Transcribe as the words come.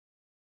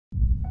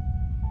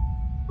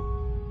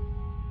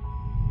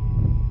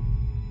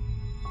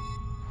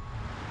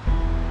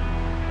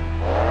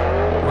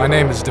My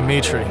name is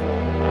Dimitri,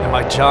 and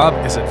my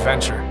job is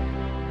adventure.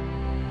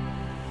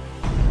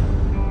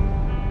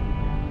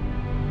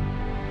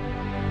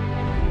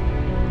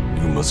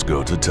 You must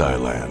go to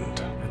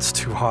Thailand. It's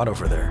too hot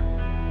over there.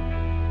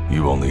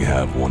 You only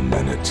have 1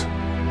 minute.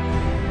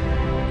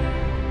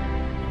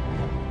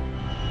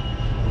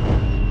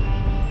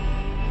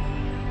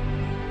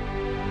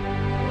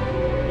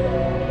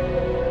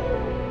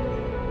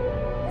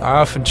 I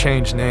often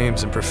change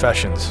names and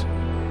professions.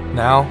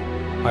 Now,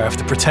 I have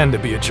to pretend to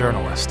be a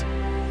journalist.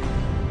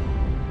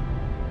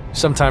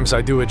 Sometimes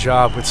I do a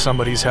job with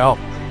somebody's help,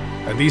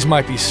 and these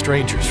might be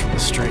strangers from the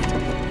street.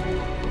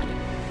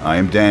 I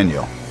am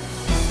Daniel.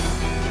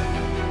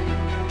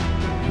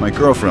 My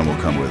girlfriend will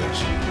come with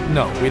us.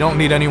 No, we don't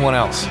need anyone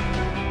else.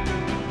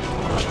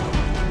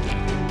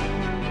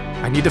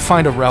 I need to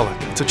find a relic.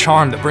 It's a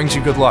charm that brings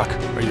you good luck.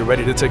 Are you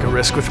ready to take a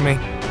risk with me?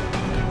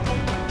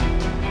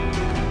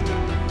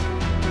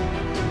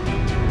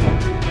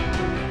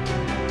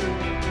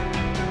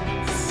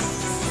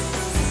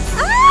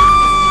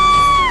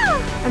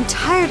 I'm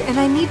tired and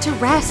I need to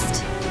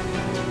rest.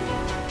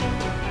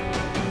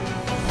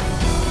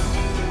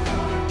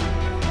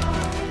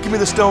 Give me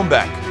the stone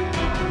back.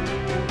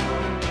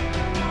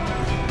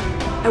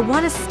 I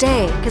want to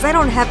stay because I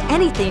don't have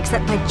anything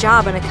except my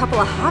job and a couple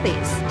of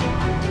hobbies.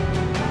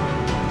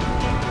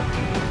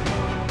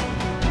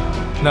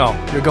 No,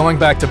 you're going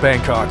back to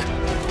Bangkok.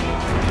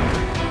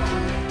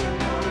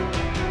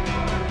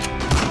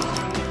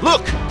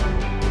 Look!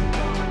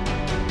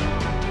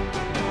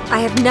 I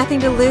have nothing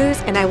to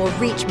lose and I will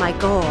reach my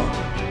goal.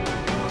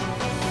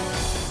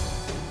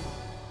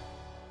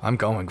 I'm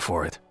going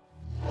for it.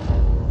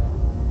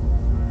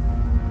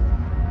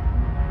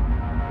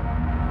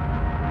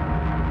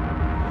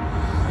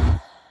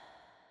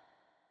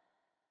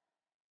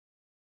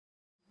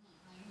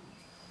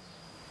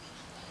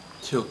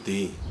 Choke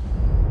D.